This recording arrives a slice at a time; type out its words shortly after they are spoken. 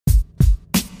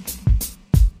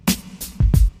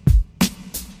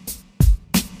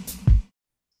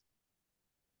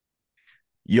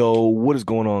Yo, what is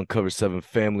going on, Cover 7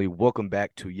 family? Welcome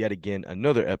back to yet again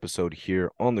another episode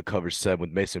here on the Cover 7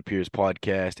 with Mason Pierce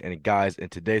podcast. And guys, in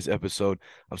today's episode,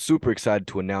 I'm super excited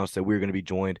to announce that we're going to be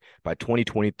joined by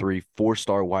 2023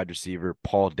 four-star wide receiver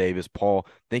Paul Davis. Paul,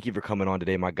 thank you for coming on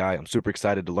today, my guy. I'm super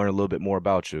excited to learn a little bit more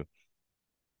about you.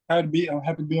 I'm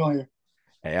happy to be on here.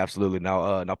 Hey, absolutely.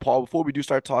 Now, Paul, before we do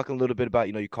start talking a little bit about,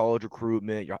 your college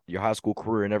recruitment, your high school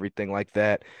career and everything like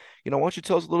that, why don't you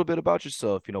tell us a little bit about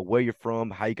yourself, where you're from,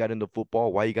 how you got into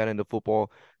football, why you got into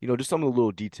football, just some of the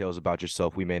little details about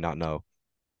yourself we may not know.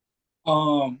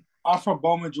 I'm from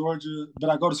Bowman, Georgia, but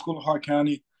I go to school in Hart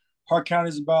County. Hart County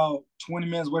is about 20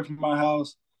 minutes away from my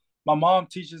house. My mom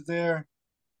teaches there.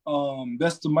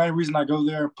 That's the main reason I go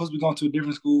there. Plus, we going to a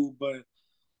different school, but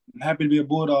I'm happy to be a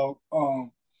Bulldog.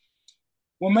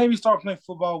 What made me start playing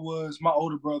football was my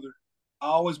older brother. I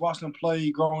always watched him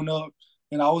play growing up,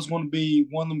 and I always want to be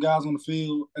one of them guys on the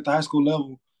field at the high school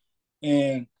level.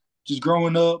 And just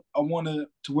growing up, I wanted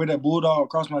to wear that bulldog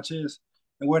across my chest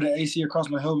and wear the AC across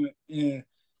my helmet and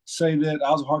say that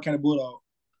I was a Hart County Bulldog.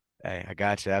 Hey, I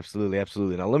got you. Absolutely,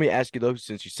 absolutely. Now let me ask you though,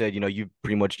 since you said,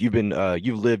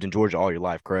 you've lived in Georgia all your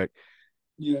life, correct?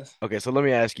 Yes. Okay, so let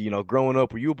me ask you, growing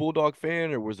up, were you a Bulldog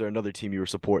fan or was there another team you were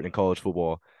supporting in college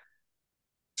football?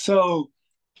 So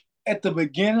at the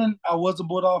beginning, I was a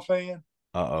Bulldog fan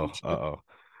Uh-oh, until, uh-oh.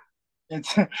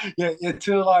 until yeah,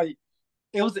 until like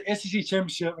it was the SEC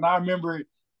championship, and I remember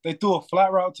they threw a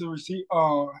flat route to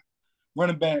the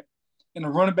running back, and the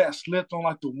running back slipped on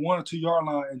like the 1 or 2 yard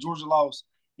line, and Georgia lost.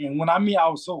 And when I mean I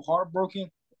was so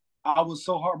heartbroken, I was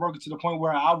so heartbroken to the point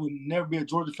where I would never be a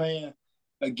Georgia fan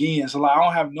again. So like I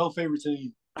don't have no favorite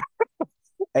team.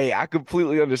 Hey, I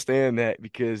completely understand that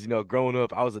because, growing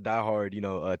up, I was a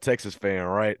diehard, Texas fan,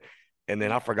 right? And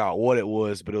then I forgot what it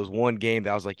was, but it was one game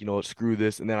that I was like, what, screw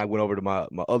this. And then I went over to my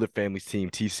other family's team,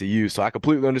 TCU. So I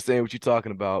completely understand what you're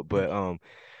talking about. But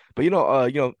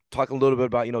talking a little bit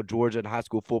about, Georgia and high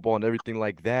school football and everything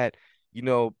like that, you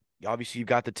know, obviously you've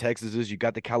got the Texases, you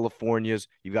got the Californias,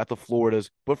 you got the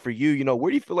Floridas. But for you,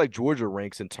 where do you feel like Georgia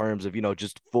ranks in terms of,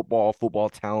 just football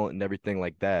talent and everything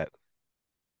like that?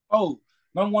 Oh,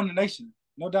 number one in the nation,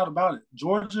 no doubt about it.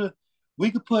 Georgia,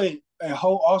 we could put a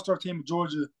whole All Star team of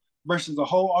Georgia versus a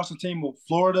whole All Star team of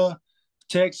Florida,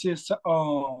 Texas,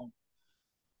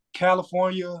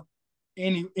 California,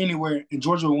 anywhere, and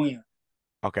Georgia will win.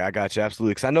 Okay, I got you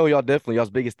absolutely. Because I know y'all's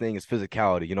biggest thing is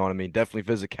physicality. You know what I mean?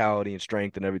 Definitely physicality and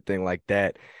strength and everything like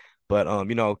that. But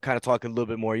kind of talking a little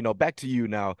bit more. Back to you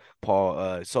now,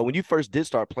 Paul. So when you first did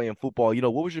start playing football,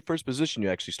 what was your first position you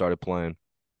actually started playing?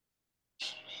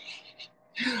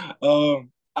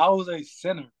 I was a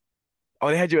center. Oh,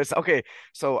 they had you as okay.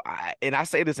 So I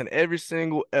say this in every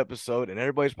single episode, and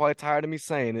everybody's probably tired of me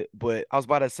saying it, but I was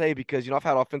about to say because I've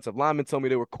had offensive linemen tell me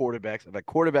they were quarterbacks. I've had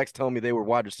quarterbacks tell me they were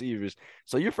wide receivers.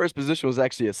 So your first position was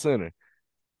actually a center.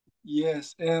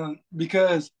 Yes, and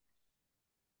because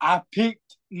I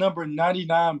picked number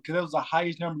 99 because it was the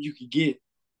highest number you could get.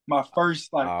 My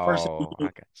first Oh,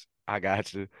 year. I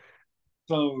got you.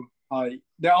 So like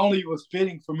that only was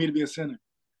fitting for me to be a center.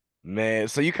 Man,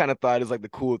 so you kind of thought it was like the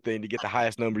cool thing to get the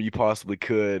highest number you possibly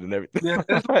could and everything. Yeah,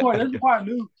 that's the point. That's before I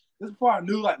knew. That's before I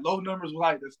knew like low numbers were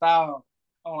like the style.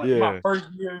 Like in my Yeah. first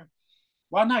year,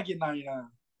 why not get 99?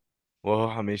 Well,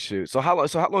 I mean, shoot. So how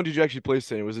long did you actually play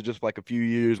center? Was it just like a few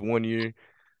years, 1 year?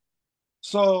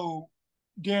 So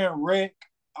during rec,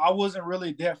 I wasn't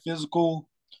really that physical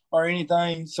or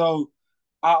anything. So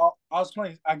I was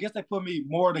playing. I guess they put me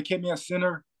more. They kept me at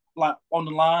center, like on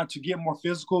the line to get more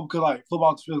physical because like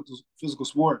football is physical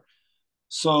sport.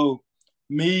 So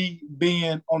me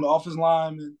being on the offensive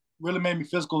line really made me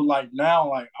physical. Like now,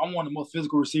 like I'm one of the most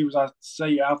physical receivers I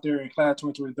say out there in class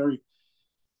 2023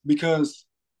 because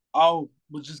I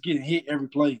was just getting hit every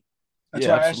play Yeah,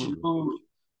 until I actually absolutely. moved.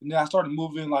 And then I started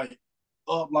moving like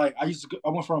up. Like I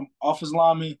went from offensive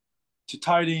lineman to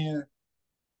tight end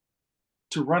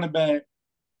to running back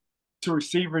to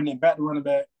receiver and then back to running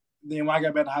back. Then when I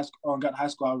got back to high school, got to high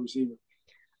school, I was receiver.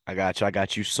 I got you. I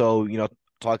got you. So,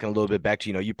 talking a little bit back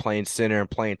to, you playing center and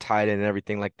playing tight end and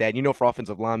everything like that. For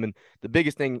offensive linemen, the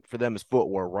biggest thing for them is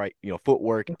footwork, right?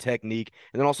 Footwork and technique.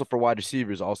 And then also for wide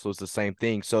receivers, also it's the same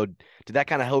thing. So did that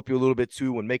kind of help you a little bit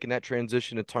too when making that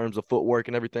transition in terms of footwork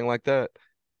and everything like that?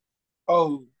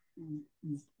 Oh,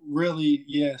 really?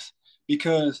 Yes,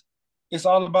 because it's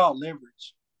all about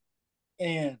leverage,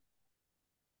 and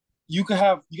you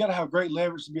got to have great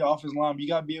leverage to be an offensive lineman. You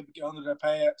got to be able to get under that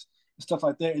pads and stuff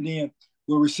like that. And then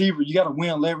with receiver, you got to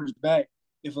win leverage back.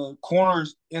 If a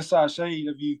corner's inside shade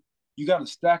of you, you got to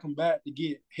stack them back to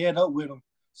get head up with them.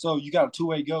 So you got a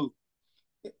two-way go.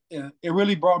 It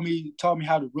really taught me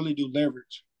how to really do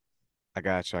leverage. I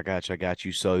got you. I got you. I got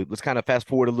you. So let's kind of fast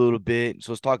forward a little bit.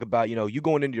 So let's talk about, you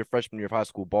going into your freshman year of high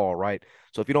school ball, right?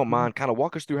 So if you don't mind, kind of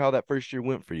walk us through how that first year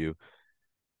went for you.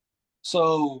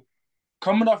 So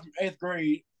coming up from eighth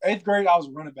grade I was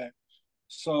a running back.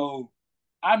 So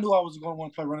I knew I was going to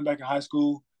want to play running back in high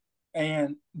school,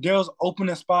 and there was an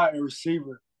opening spot at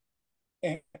receiver,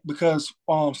 and because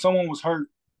someone was hurt,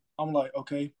 I'm like,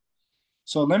 okay,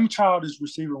 so let me try out this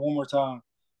receiver one more time.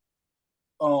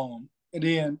 And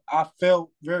then I felt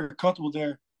very comfortable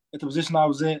there at the position I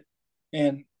was at,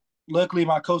 and luckily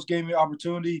my coach gave me an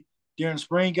opportunity during the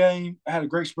spring game. I had a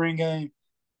great spring game,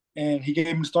 and he gave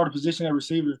me the starting position at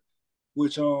receiver,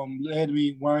 which led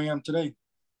me where I am today.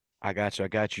 I got you. I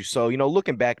got you. So,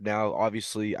 looking back now,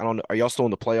 obviously, I don't know, are y'all still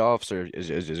in the playoffs or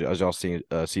is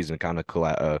y'all season kind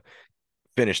of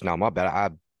finished now? My bad. I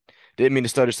didn't mean to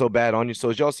stutter so bad on you. So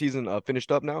is y'all season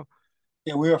finished up now?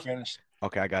 Yeah, we are finished.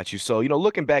 Okay, I got you. So,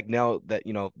 looking back now that,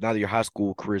 now that your high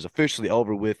school career is officially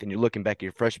over with and you're looking back at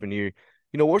your freshman year,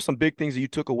 what are some big things that you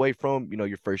took away from,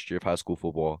 your first year of high school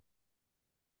football?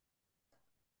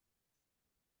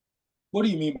 What do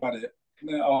you mean by that?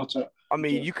 I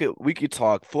mean, we could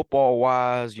talk football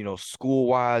wise, school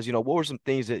wise, what were some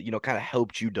things that, kind of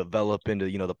helped you develop into,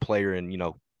 the player and,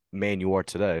 man you are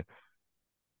today?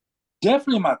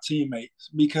 Definitely my teammates,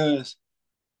 because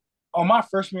on my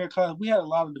freshman year class, we had a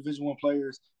lot of Division One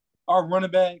players. Our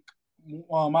running back,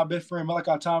 my best friend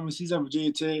Malachi Thomas, he's at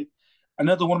Virginia Tech.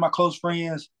 Another one of my close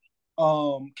friends,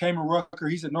 Kamen Rucker,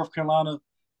 he's at North Carolina.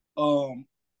 Um,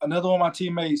 Another one of my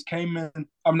teammates, I'm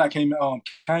not Kamen,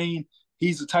 Kane,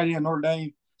 he's a tight end at Notre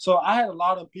Dame. So I had a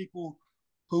lot of people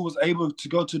who was able to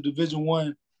go to Division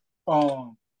One,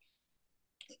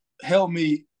 help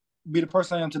me be the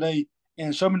person I am today,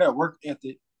 and show me that work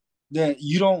ethic that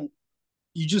you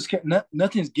just can't,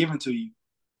 nothing's given to you.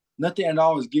 Nothing at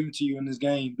all is given to you in this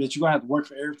game, that you're gonna have to work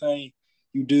for everything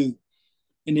you do.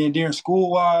 And then during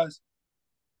school wise,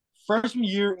 freshman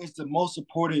year is the most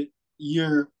supported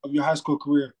year of your high school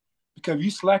career, because if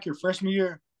you slack your freshman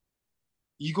year,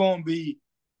 you're gonna be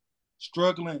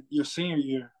struggling your senior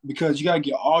year, because you gotta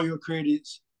get all your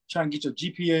credits, trying to get your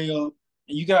GPA up,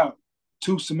 and you got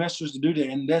 2 semesters to do that,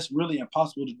 and that's really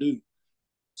impossible to do.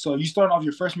 So you start off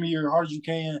your freshman year as hard as you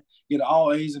can, get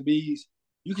all A's and B's.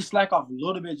 You can slack off a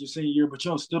little bit your senior year, but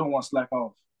you still don't want to slack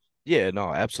off. Yeah,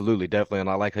 no, absolutely, definitely. And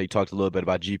I like how you talked a little bit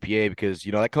about GPA because,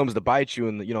 that comes to bite you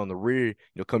in in the rear,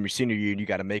 come your senior year and you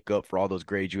got to make up for all those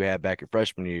grades you had back your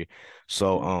freshman year.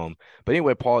 So, but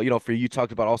anyway, Paul, for you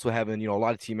talked about also having, a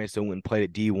lot of teammates that went and played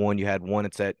at D1. You had one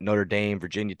that's at Notre Dame,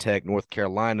 Virginia Tech, North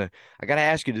Carolina. I got to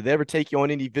ask you, did they ever take you on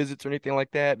any visits or anything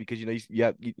like that? Because,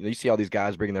 you see all these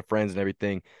guys bringing their friends and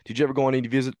everything. Did you ever go on any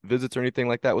visits or anything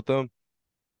like that with them?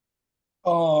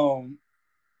 Um,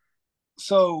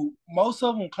 so most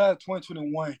of them class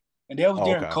 2021, and that was Oh,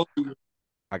 during okay. COVID.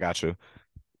 I got you.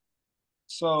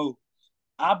 So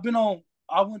I've been on.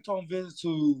 I went on visits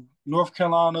to North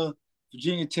Carolina,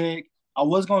 Virginia Tech. I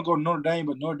was gonna go to Notre Dame,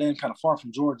 but Notre Dame kind of far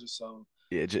from Georgia, so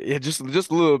Yeah, yeah, just a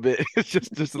little bit.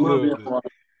 Just a a little little bit bit. far.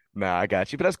 Nah, I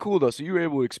got you. But that's cool though. So you were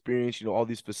able to experience, all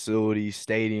these facilities,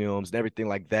 stadiums, and everything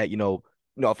like that,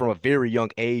 from a very young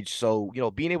age. So,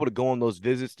 being able to go on those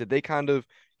visits, did they kind of,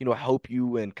 help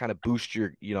you and kind of boost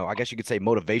your, I guess you could say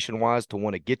motivation wise to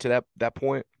want to get to that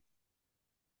point?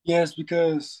 Yes,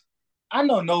 because I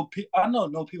know no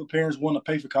people parents want to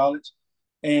pay for college,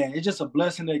 and it's just a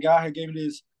blessing that God had gave me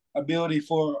this ability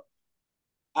for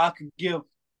I could give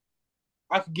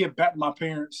I could give back to my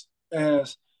parents,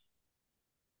 as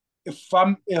if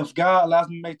God allows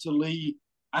me to make to the league,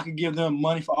 I could give them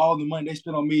money for all the money they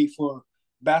spend on me for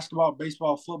basketball,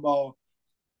 baseball, football,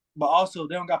 but also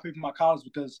they don't got to pay for my college,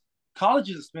 because college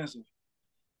is expensive,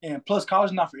 and plus college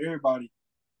is not for everybody.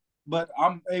 But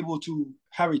I'm able to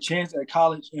have a chance at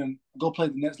college and go play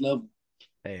the next level.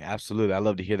 Hey, absolutely. I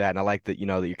love to hear that. And I like that,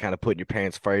 that you're kind of putting your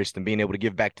parents first and being able to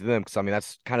give back to them. Cause I mean,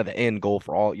 that's kind of the end goal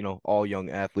for all, all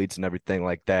young athletes and everything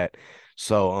like that.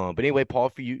 So, but anyway, Paul,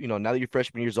 for you, now that your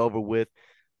freshman year's over with,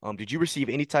 did you receive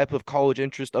any type of college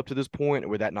interest up to this point, or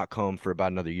would that not come for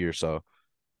about another year or so?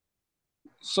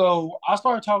 So I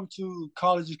started talking to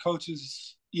college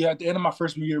coaches, yeah, at the end of my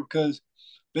freshman year, because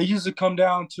they used to come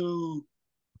down to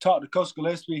talk to Coach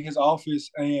Gillespie in his office,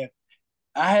 and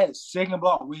I had second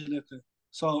block weightlifting.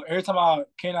 So every time I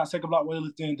came out second block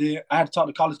weightlifting, then I had to talk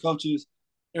to college coaches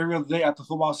every other day after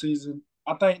football season.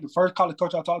 I think the first college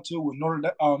coach I talked to was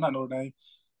not Notre Dame,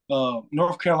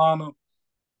 North Carolina,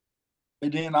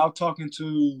 and then I was talking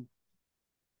to,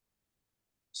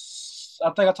 I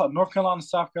think I talked North Carolina,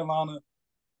 South Carolina.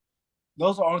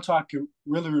 Those are the only two I could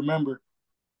really remember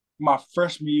my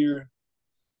freshman year.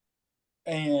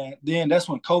 And then that's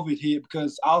when COVID hit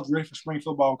because I was ready for spring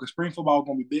football because spring football was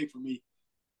gonna be big for me.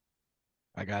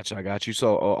 I got you. I got you.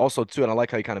 So also too, and I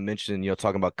like how you kind of mentioned,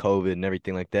 talking about COVID and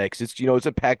everything like that, because it's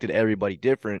impacted everybody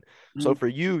different. So Mhm. for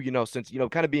you, since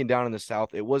kind of being down in the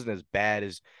South, it wasn't as bad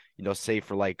as say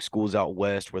for like schools out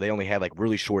west where they only had like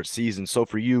really short seasons. So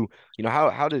for you,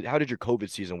 how did your COVID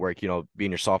season work?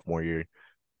 Being your sophomore year.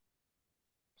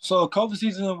 So COVID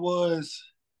season was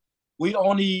we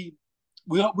only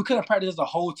we couldn't practice as a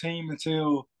whole team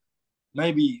until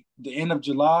maybe the end of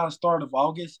July, start of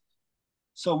August.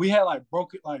 So we had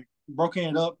broken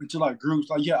it up into like groups.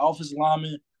 Like yeah, offensive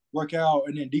lineman workout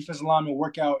and then defensive lineman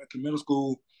workout at the middle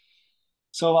school.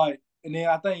 So like and then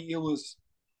I think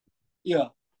yeah,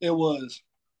 it was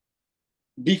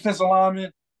defensive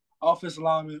lineman, offensive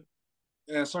lineman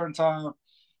at a certain time.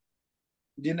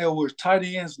 Then there was tight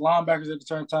ends, linebackers at a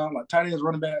certain time, like tight ends,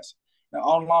 running backs, and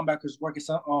all linebackers working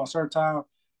a certain time.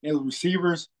 And it was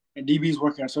receivers and DBs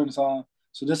working at a certain time.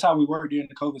 So that's how we worked during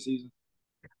the COVID season.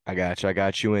 I got you. I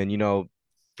got you. And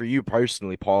for you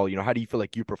personally, Paul, how do you feel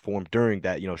like you performed during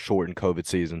that shortened COVID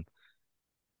season?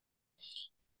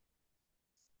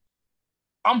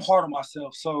 I'm hard on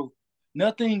myself, so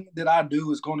nothing that I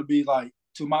do is going to be like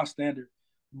to my standard.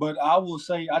 But I will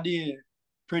say I did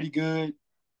pretty good.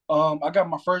 I got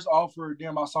my first offer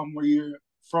during my sophomore year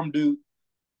from Duke.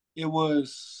 It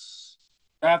was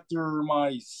after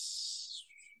my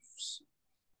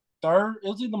third. It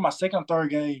was either my second or third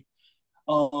game.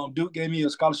 Duke gave me a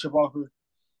scholarship offer,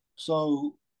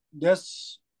 so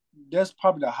that's that's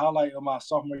probably the highlight of my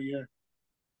sophomore year.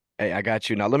 Hey, I got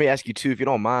you. Now, let me ask you too, if you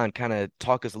don't mind, kind of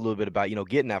talk us a little bit about,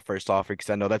 getting that first offer, because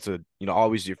I know that's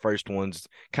always your first one's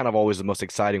kind of always the most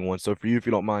exciting one. So for you, if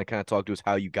you don't mind, kind of talk to us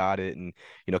how you got it and,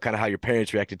 kind of how your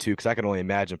parents reacted too, because I can only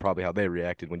imagine probably how they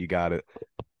reacted when you got it.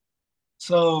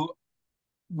 So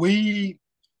we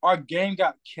our game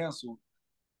got canceled.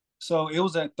 So it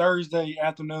was at Thursday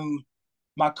afternoon.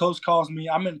 My coach calls me.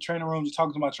 I'm in the training room just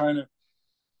talking to my trainer,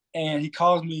 and he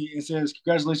calls me and says,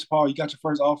 "Congratulations, Paul, you got your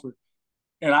first offer."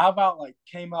 And I about like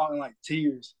came out in like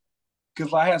tears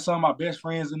because I had some of my best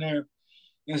friends in there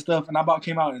and stuff, and I about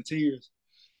came out in tears.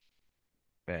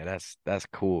 Man, that's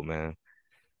cool, man.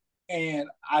 And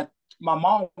my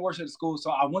mom works at the school, so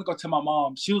I went to go tell my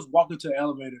mom. She was walking to the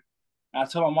elevator. And I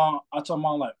told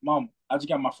mom like, Mom, I just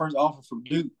got my first offer from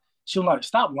Duke. She was like,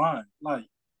 Stop lying, like,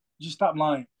 just stop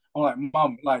lying. I'm like,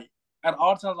 Mom, like, at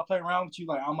all times I play around with you,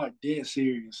 like, I'm like dead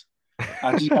serious.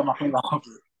 I just got my first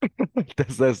offer.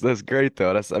 That's great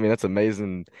though. I mean, that's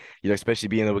amazing, especially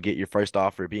being able to get your first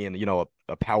offer, being,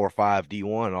 a Power Five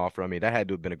D1 offer. I mean, that had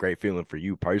to have been a great feeling for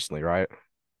you personally, right?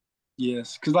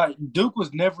 Yes, because like Duke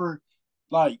was never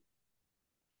like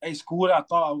a school that I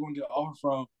thought I was gonna get an offer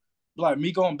from. But, like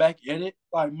me going back at it,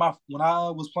 like my when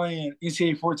I was playing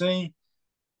NCAA 14,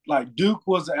 like Duke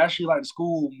was actually like the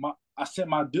school I sent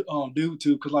my dude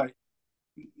to because like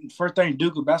first thing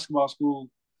Duke was basketball school.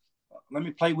 Let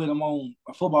me play with him on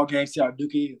a football game, see how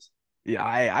Duke is. Yeah,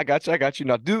 I got you. I got you.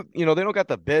 Now, Duke, they don't got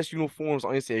the best uniforms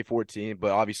on NCAA 14,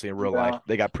 but obviously in real life, Yeah.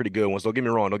 they got pretty good ones. Don't get me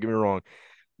wrong. Don't get me wrong.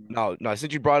 Now,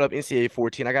 since you brought up NCAA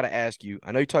 14, I got to ask you.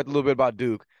 I know you talked a little bit about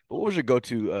Duke, but what was your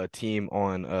go-to team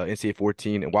on NCAA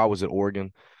 14, and why was it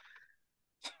Oregon?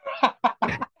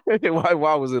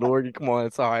 Why was it Oregon? Come on,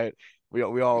 it's all right. We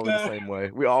all were the Because same way.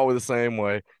 We all were the same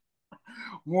way.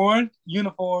 one,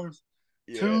 uniforms,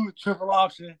 Yeah. two, triple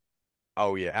option,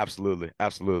 Oh yeah, absolutely,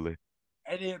 absolutely.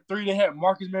 and then three, they had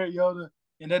Marcus Mariota,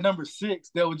 and that number six,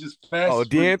 that was just fast Oh, as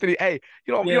freak. DeAnthony. Hey,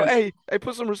 Yes. hey,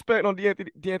 put some respect on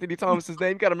DeAnthony Thomas's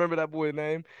name. You gotta remember that boy's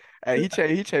name. Hey, he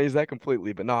changed that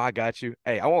completely. But no, I got you.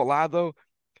 Hey, I won't lie though.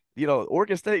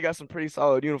 Oregon State got some pretty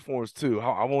solid uniforms too.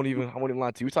 I won't even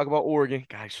lie to you. We talk about Oregon.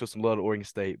 Guys, show some love to Oregon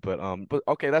State. But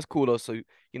okay, that's cool though. So,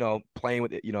 playing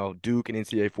with it, Duke and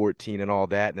NCAA 14 and all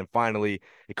that. And then finally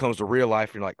it comes to real life.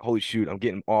 And you're like, holy shoot, I'm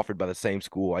getting offered by the same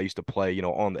school I used to play,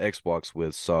 on the Xbox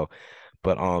with. So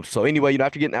anyway,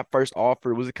 after getting that first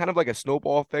offer, was it kind of like a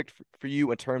snowball effect for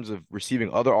you in terms of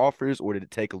receiving other offers, or did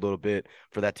it take a little bit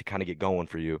for that to kind of get going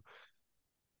for you?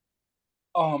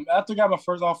 After I got my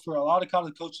first offer, a lot of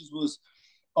college coaches was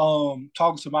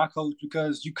talking to my coach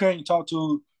because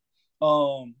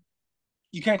um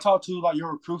you can't talk to like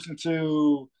your recruits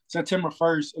until September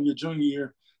 1st of your junior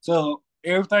year. So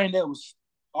everything that was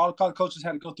all the college coaches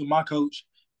had to go through my coach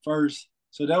first.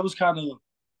 So that was kind of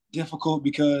difficult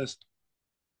because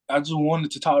I just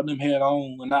wanted to talk to them head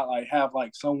on and not like have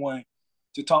like someone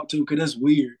to talk to because that's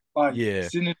weird. Like Yeah.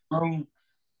 sitting in the room,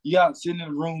 you got to sit in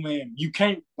the room and you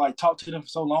can't like talk to them for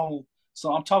so long.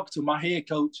 So I'm talking to my head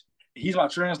coach. He's my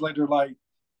translator. Like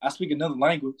I speak another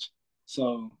language.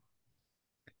 So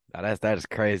Now that is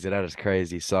crazy. That is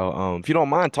crazy. So, if you don't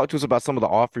mind, talk to us about some of the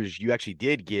offers you actually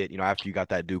did get, after you got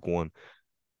that Duke one.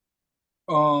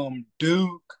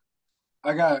 Duke,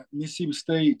 I got Mississippi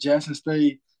State, Jackson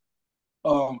State,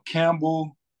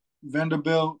 Campbell,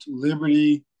 Vanderbilt,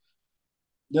 Liberty.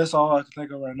 That's all I can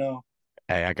think of right now.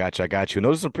 Hey, I got you. I got you. And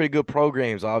those are some pretty good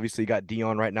programs. Obviously, you got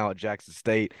Dion right now at Jackson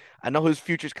State. I know his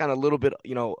future's kind of a little bit,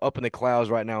 up in the clouds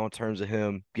right now in terms of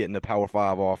him getting the Power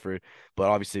Five offer. But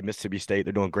obviously, Mississippi State,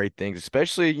 they're doing great things,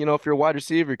 especially, if you're a wide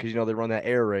receiver, because, they run that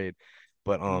air raid.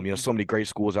 But, Mhm. so many great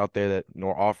schools out there that,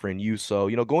 are offering you. So,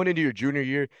 going into your junior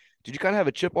year, did you kind of have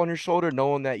a chip on your shoulder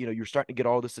knowing that, you're starting to get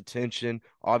all this attention?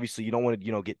 Obviously, you don't want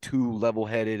to, get too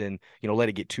level-headed and, let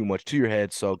it get too much to your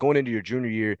head. So going into your junior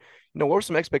year, what were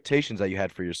some expectations that you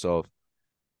had for yourself?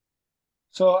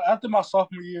 So after my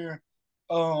sophomore year,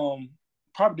 um,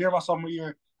 probably during my sophomore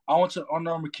year, I went to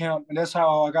Under Armour camp, and that's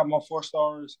how I got my 4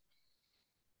 stars.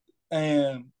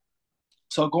 And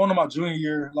so going to my junior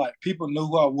year, like people knew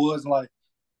who I was, and like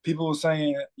people were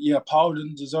saying, yeah, Paul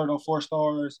didn't deserve no 4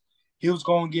 stars. He was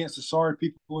going against the sorry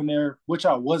people in there, which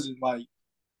I wasn't like.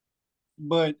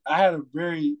 But I had a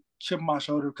very chip on my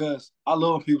shoulder because I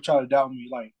love when people try to doubt me.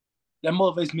 Like that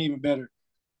motivates me even better.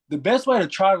 The best way to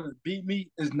try to beat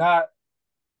me is not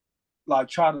like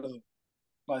try to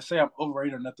like say I'm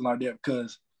overrated or nothing like that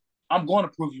because I'm going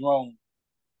to prove you wrong.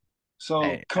 So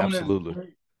Hey,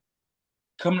 absolutely.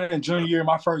 coming in junior year,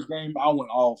 my first game, I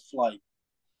went off. Like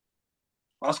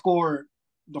I scored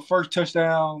the first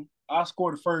touchdown. I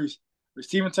scored the first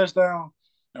receiving touchdown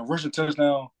and rushing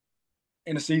touchdown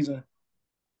in the season.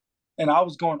 And I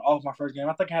was going off my first game.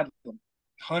 I think I had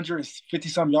 150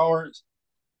 some yards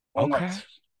on like Okay.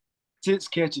 6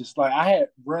 catches. Like I had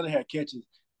rarely had catches.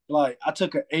 Like I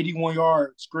took an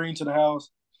 81-yard screen to the house.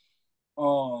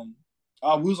 Um,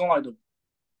 I was on like the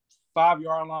 5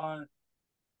 yard line.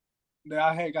 That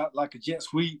I had got like a jet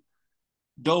sweep,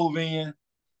 dove in.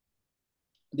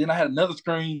 Then I had another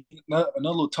screen, another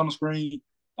little tunnel screen,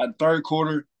 like third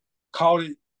quarter, caught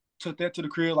it, took that to the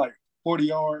crib like 40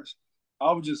 yards.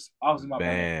 I was in my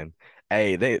bag. Man.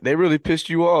 Hey, they really pissed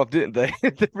you off, didn't they?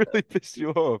 They really pissed you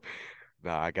off.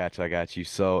 Nah, I got you. I got you.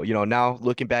 So, now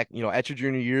looking back, at your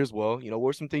junior year as well, what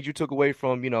were some things you took away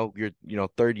from, your,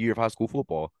 third year of high school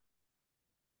football?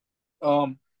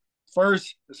 Um,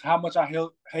 First is how much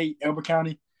hate Elbert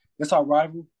County. That's our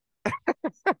rival.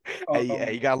 Hey, you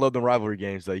Um, gotta love the rivalry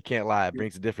games though. You can't lie. It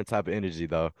brings a different type of energy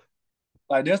though.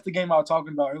 like that's the game I was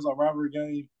talking about. It was a rivalry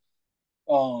game.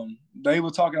 They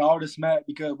were talking all this smack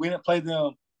because we didn't play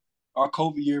them our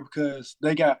COVID year because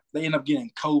they ended up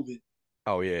getting COVID.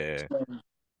 Oh yeah. So,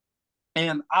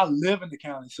 and I live in the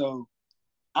county, so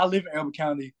I live in Elbert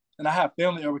County, and I have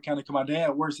family in Elbert County because my dad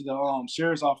works at the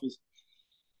sheriff's office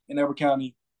in Elbert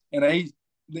County, and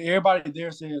everybody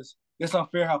there says it's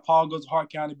unfair how Paul goes to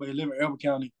Hart County, but he live in Elbert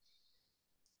County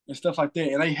and stuff like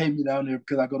that, and they hate me down there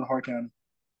because I go to Hart County.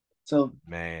 So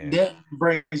Man. that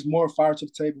brings more fire to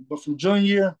the table. But from junior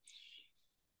year,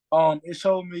 it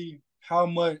showed me how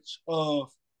much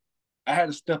of I had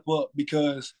to step up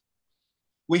because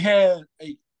we had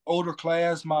a older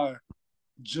class my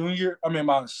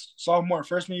sophomore and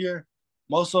freshman year.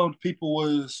 Most of the people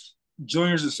was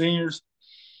juniors and seniors,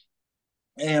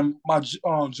 and my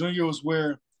junior was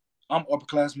where I'm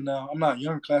upperclassman now. I'm not a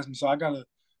younger classman, so I gotta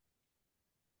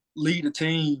lead the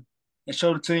team and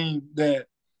show the team that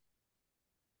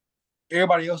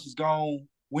everybody else is gone.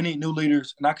 We need new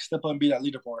leaders, and I can step up and be that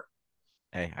leader part.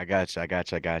 Hey, I got you. I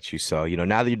got you. I got you. So,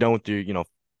 now that you're done with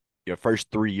your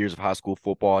first 3 years of high school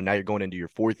football, now you're going into your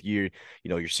fourth year,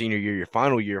 your senior year, your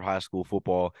final year of high school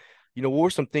football. What were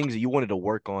some things that you wanted to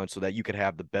work on so that you could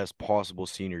have the best possible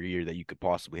senior year that you could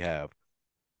possibly have?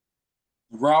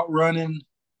 Route running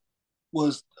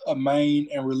was a main,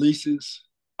 and releases.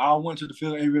 I went to the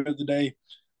field every other day,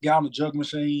 got on the jug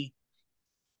machine,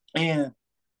 and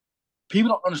people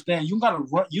don't understand. You gotta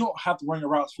run. You don't have to run your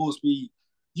routes full speed.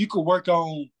 You could work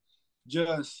on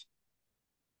just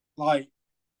like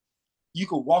you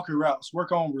could walk your routes,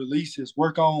 work on releases,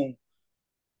 work on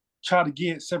try to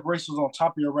get separations on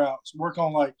top of your routes, work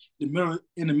on like the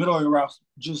middle of your routes,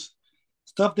 just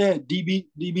stuff that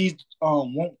DBs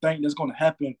won't think that's gonna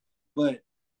happen. But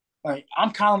like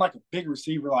I'm kind of like a big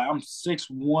receiver. Like I'm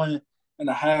 6'1" and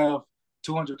a half,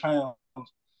 200 pounds,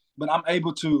 but I'm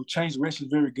able to change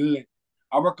directions very good.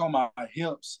 I work on my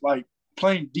hips, like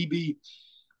playing DB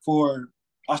for.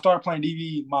 I started playing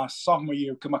DB my sophomore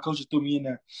year because my coaches threw me in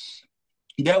there.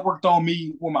 That worked on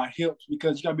me with my hips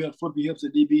because you gotta be able to flip your hips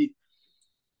at DB.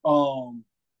 Um,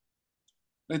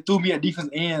 they threw me at defense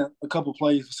end a couple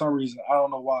plays for some reason. I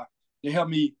don't know why. They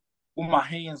helped me with my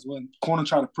hands when corner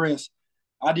tried to press.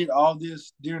 I did all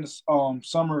this during the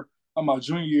summer of my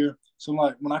junior year. So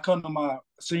like when I come to my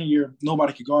senior year,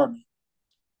 nobody could guard me.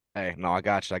 Hey, no,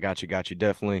 got you.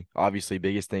 Definitely, obviously,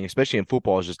 biggest thing, especially in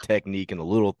football, is just technique and the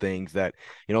little things that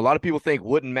a lot of people think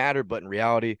wouldn't matter, but in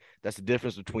reality, that's the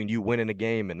difference between you winning a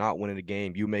game and not winning a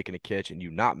game, you making a catch and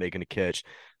you not making a catch.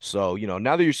 So,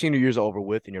 now that your senior year's over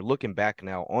with and you're looking back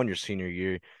now on your senior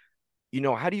year,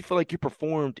 how do you feel like you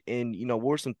performed and, what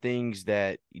were some things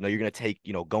that, you're gonna take,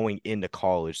 going into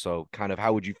college? So, kind of,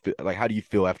 how would you feel? Like, how do you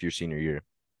feel after your senior year?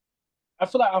 I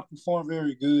feel like I performed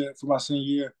very good for my senior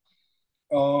year.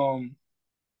 Um,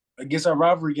 against our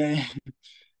rivalry game,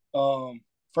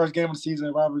 first game of the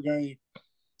season, rivalry game,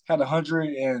 had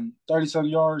 130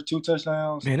 yards, 2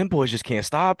 touchdowns. Man, them boys just can't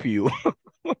stop you.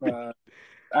 Uh,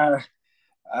 I,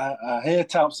 I head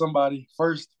tapped somebody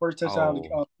first touchdown of the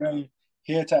Oh, game.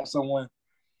 Head tapped someone.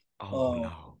 oh Um,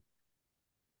 no.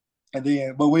 and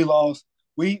then but we lost.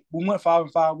 We went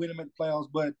 5-5. We didn't make the playoffs,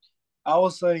 but I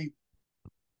would say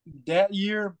that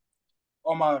year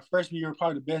or my freshman year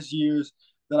probably the best years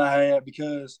that I had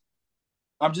because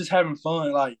I'm just having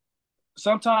fun. Like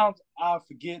sometimes I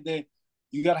forget that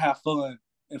you gotta have fun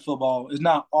in football. It's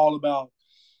not all about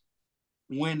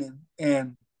winning,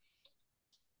 and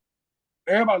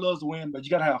everybody loves to win, but you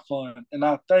gotta have fun. And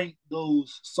I think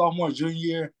those sophomore junior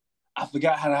year, I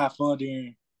forgot how to have fun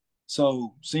during.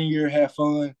 So senior year had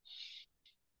fun,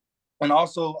 and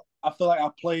also I feel like I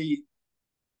played.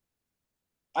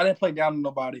 I didn't play down to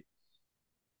nobody,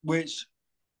 which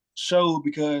showed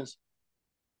because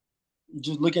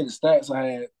just look at the stats I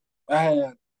had. I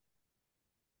had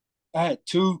I had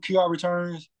two kickoff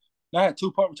returns. I had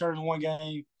two punt returns in one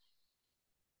game.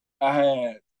 I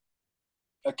had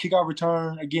a kickoff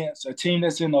return against a team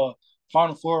that's in the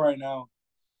Final Four right now.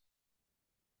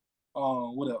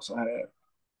 What else I had?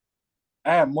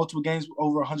 I had multiple games with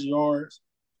over 100 yards.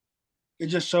 It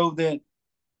just showed that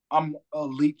I'm an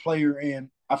elite player, and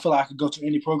I feel like I could go to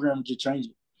any program and just change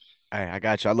it. Hey, I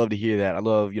got you. I love to hear that. I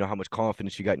love, how much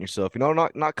confidence you got in yourself.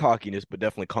 Not cockiness, but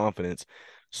definitely confidence.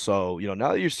 So,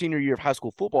 now that your senior year of high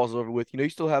school football is over with, you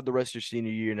still have the rest of your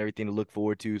senior year and everything to look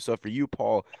forward to. So for you,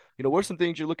 Paul, what are some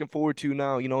things you're looking forward to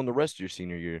now, in the rest of your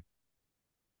senior year?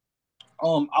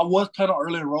 I was planning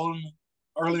on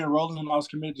early enrolling when I was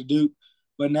committed to Duke,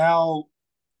 but now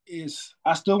is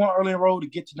I still want early enroll to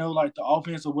get to know like the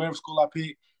offense of whatever school I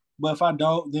pick. But if I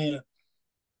don't, then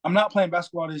I'm not playing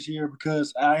basketball this year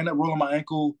because I ended up rolling my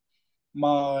ankle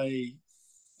my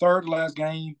third last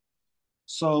game.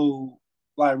 So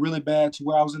like really bad to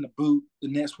where I was in the boot the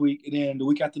next week, and then the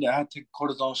week after that I had to take a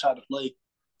cortisone shot to play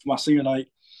for my senior night.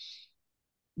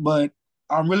 But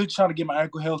I'm really trying to get my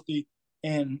ankle healthy,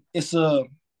 and it's a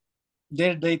day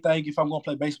to day thing if I'm going to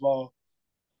play baseball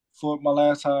for my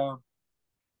last time.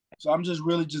 So I'm just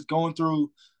really just going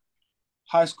through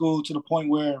high school to the point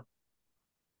where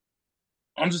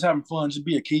I'm just having fun, just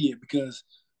be a kid because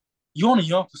you're only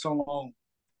young for so long.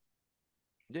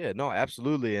 Yeah, no,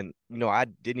 absolutely. And, I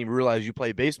didn't even realize you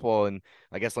play baseball. And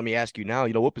I guess let me ask you now,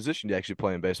 what position do you actually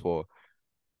play in baseball?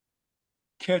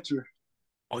 Catcher,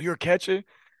 Oh, you're a catcher?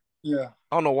 yeah.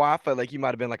 I don't know why I felt like you might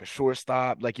have been like a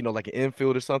shortstop, like, like an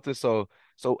infield or something. So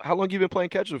how long you been playing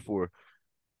catcher for?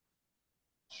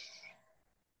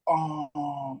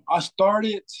 I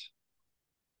started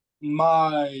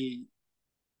my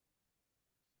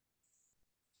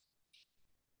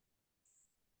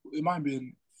it might have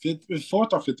been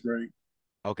fourth or fifth grade.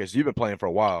 Okay, so you've been playing for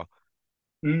a while.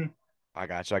 Mm-hmm. I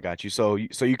got you. So you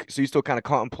still kind of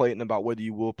contemplating about whether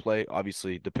you will play.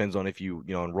 Obviously, depends on if you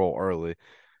enroll early.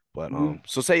 But Mm-hmm.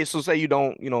 so say you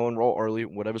don't enroll early,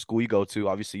 whatever school you go to.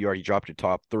 Obviously, you already dropped your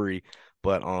top three.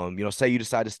 But say you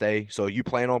decide to stay. So you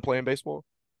plan on playing baseball?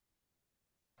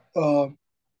 Uh,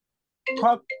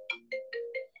 prob-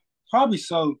 Probably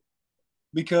so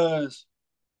because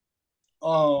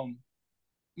um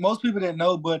most people didn't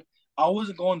know, but I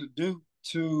wasn't going to do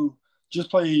to just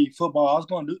play football. I was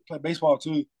going to play baseball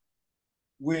too,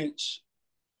 which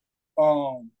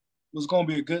um was going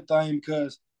to be a good thing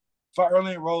because if I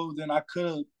early enrolled, then I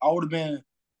would have been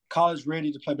college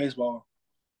ready to play baseball.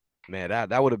 Man,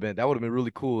 that would have been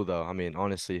really cool though. I mean,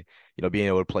 honestly, being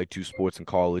able to play two sports in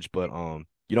college. But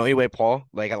anyway, Paul,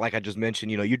 like I just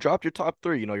mentioned, you dropped your top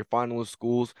three, your finalist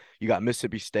schools. You got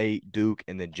Mississippi State, Duke,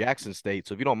 and then Jackson State.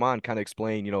 So if you don't mind, kind of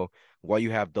explain, why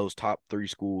you have those top three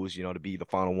schools, to be the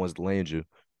final ones to land you.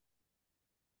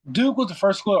 Duke was the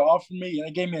first school to offer me, and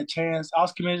they gave me a chance. I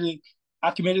was committed.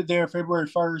 I committed there February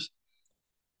 1st,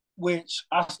 which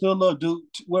I still love Duke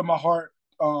with my heart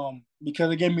because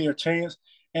they gave me a chance.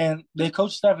 And their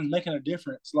coach staff is making a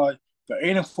difference. Like they're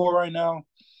 8-4 right now.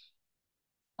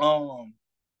 Um,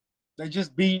 They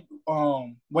just beat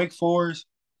Wake Forest,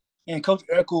 and Coach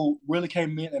Eckel really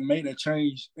came in and made a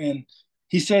change. And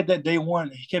he said that day one,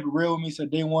 he kept it real with me. He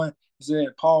said day one, he said,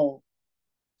 Paul,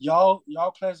 y'all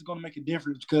class is gonna make a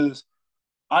difference because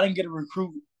I didn't get a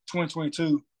recruit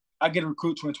 2022. I get a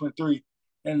recruit 2023.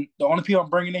 And the only people I'm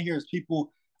bringing in here is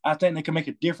people I think they can make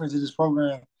a difference in this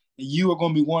program. And you are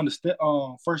going to be one of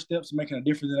the first steps to making a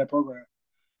difference in that program.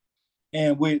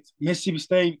 And with Mississippi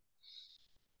State,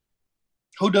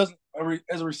 who doesn't,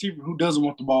 as a receiver, who doesn't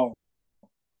want the ball?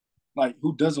 Like,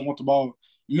 who doesn't want the ball?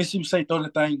 Mississippi State throw the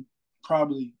thing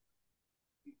probably,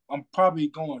 I'm probably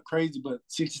going crazy, but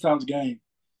 60 times a game.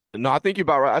 No, I think you're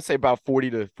about right. I'd say about 40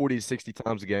 to 60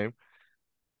 times a game.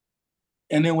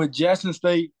 And then with Jackson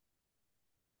State,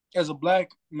 as a black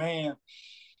man,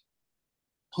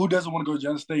 who doesn't want to go to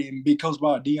Jackson State and be coached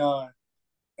by Dion?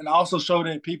 And also show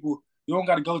that people you don't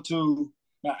got to go to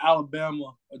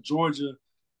Alabama, a Georgia,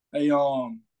 a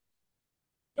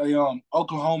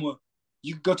Oklahoma.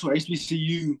 You can go to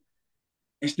HBCU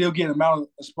and still get the amount of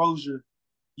exposure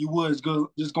you would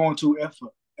just going to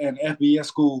an FBS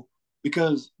school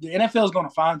because the NFL is going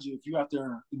to find you if you're out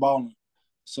there balling.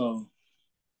 So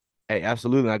Hey,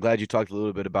 absolutely. I'm glad you talked a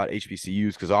little bit about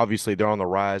HBCUs because obviously they're on the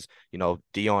rise.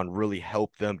 Dion really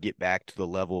helped them get back to the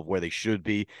level of where they should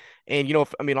be. And,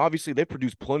 I mean, obviously they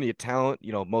produce plenty of talent.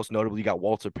 Most notably, you got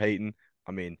Walter Payton.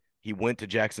 I mean, he went to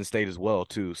Jackson State as well,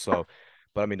 too. So,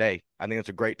 but I mean, hey, I think it's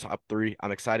a great top three.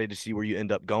 I'm excited to see where you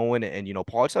end up going. And,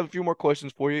 Paul, I just have a few more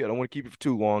questions for you. I don't want to keep it for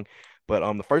too long. But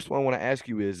the first one I want to ask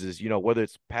you is, whether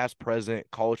it's past, present,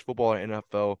 college football, or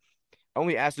NFL, I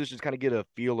only ask this just kind of get a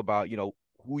feel about,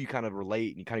 who you kind of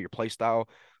relate and kind of your play style.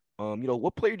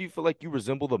 What player do you feel like you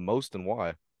resemble the most and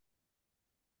why?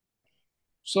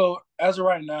 as of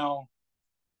right now,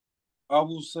 I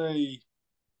will say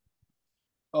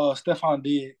Stephon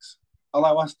Diggs. I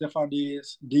like watching Stephon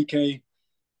Diggs, DK,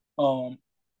 um,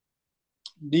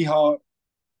 D Hop,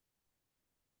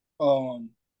 um,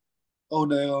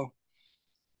 Odell,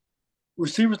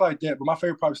 receivers like that. But my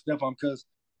favorite probably Stephon because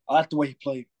I like the way he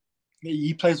played.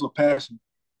 He plays with passion,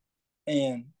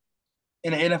 and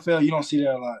in the NFL, you don't see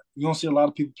that a lot. You don't see a lot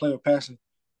of people play with passion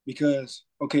because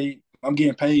okay, I'm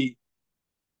getting paid,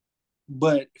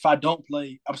 but if I don't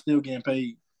play, I'm still getting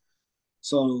paid.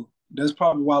 So that's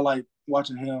probably why I like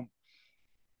watching him.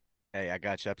 Hey, I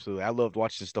got you absolutely. I loved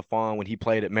watching Stephon when he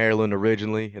played at Maryland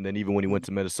originally, and then even when he went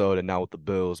to Minnesota and now with the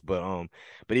Bills. But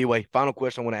anyway, final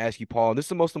question I want to ask you, Paul. And this is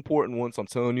the most important one, so I'm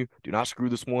telling you, do not screw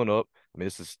this one up. I mean,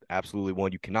 this is absolutely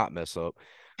one you cannot mess up.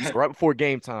 So right before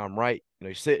game time, right?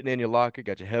 You're sitting in your locker,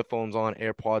 got your headphones on,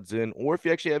 AirPods in, or if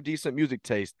you actually have decent music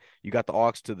taste, you got the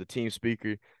aux to the team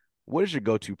speaker. What is your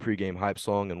go-to pregame hype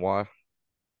song and why?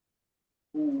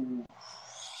 Ooh,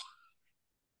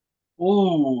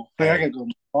 ooh, I gotta Hey, go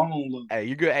phone look. hey,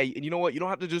 you're good. Hey, and you know what? You don't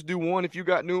have to just do one. If you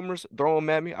got numerous, throw them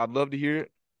at me. I'd love to hear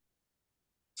it.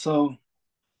 So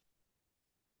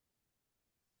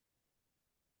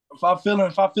if I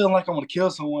feeling like I'm gonna kill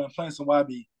someone, playing some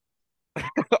YB.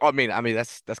 I mean,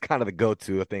 that's kind of the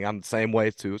go-to thing. I'm the same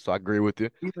way too, so I agree with you.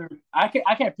 Either I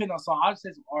can't pick no song. I'll just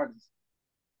say some artists.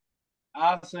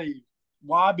 I'll say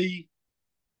YB,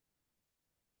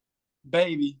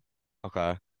 Baby,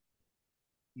 Okay,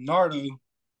 Nardo,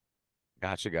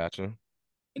 gotcha.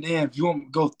 and then if you want to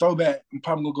go throwback, I'm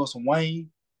probably gonna go some Wayne,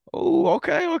 Oh,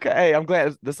 okay. Hey, I'm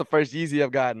glad that's the first easy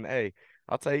I've gotten. Hey,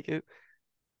 I'll take it.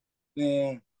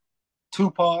 then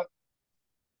Tupac.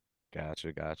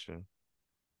 Gotcha.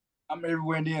 I'm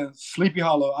everywhere. And then Sleepy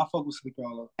Hollow. I fuck with Sleepy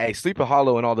Hollow. Hey, Sleeper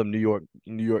Hollow and all them New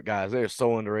York guys, they're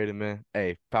so underrated, man.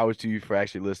 Hey, power to you for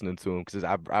actually listening to them because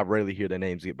I rarely hear their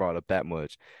names get brought up that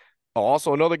much. Oh,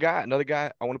 also another guy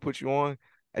I want to put you on.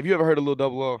 Have you ever heard of Lil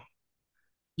Double O?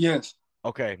 Yes.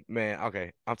 Okay, man.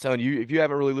 Okay. I'm telling you, if you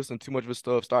haven't really listened to too much of his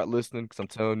stuff, start listening because I'm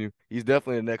telling you, he's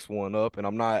definitely the next one up. And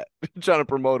I'm not trying to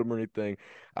promote him or anything.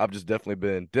 I've just definitely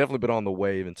been on the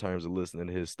wave in terms of listening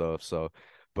to his stuff. So,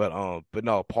 but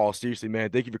no, Paul, seriously, man,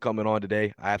 thank you for coming on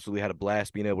today. I absolutely had a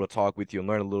blast being able to talk with you and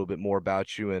learn a little bit more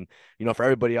about you. And, for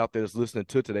everybody out there that's listening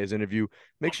to today's interview,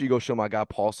 make sure you go show my guy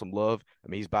Paul some love. I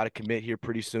mean, he's about to commit here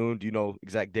pretty soon. Do you know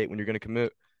exact date when you're going to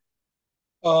commit?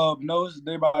 No, it's a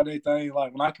day by day thing.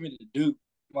 Like when I committed to Duke,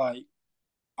 like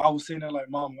I was sitting there like,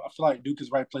 Mom, I feel like Duke is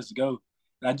the right place to go.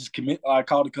 And I just commit. I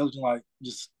called the coach and like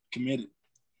just committed.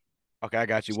 Okay, I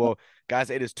got you. So, Well, guys,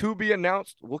 it is to be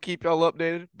announced. We'll keep y'all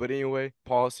updated. But anyway,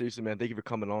 Paul, seriously, man, thank you for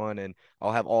coming on. And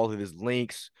I'll have all of his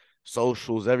links,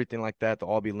 socials, everything like that. They'll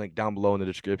all be linked down below in the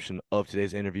description of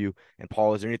today's interview. And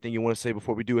Paul, is there anything you want to say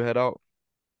before we do head out?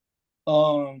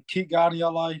 keep God in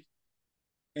your life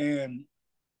and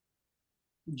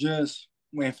just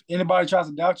when if anybody tries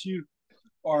to doubt you,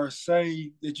 or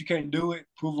say that you can't do it,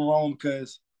 prove them wrong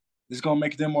because it's gonna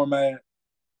make them more mad.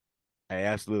 Hey,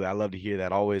 absolutely. I love to hear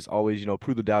that. Always, always,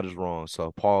 prove the doubters wrong.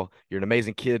 So, Paul, you're an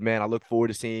amazing kid, man. I look forward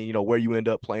to seeing, where you end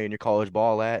up playing your college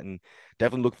ball at, and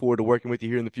definitely look forward to working with you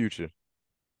here in the future.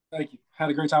 Thank you. Had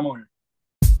a great time on here.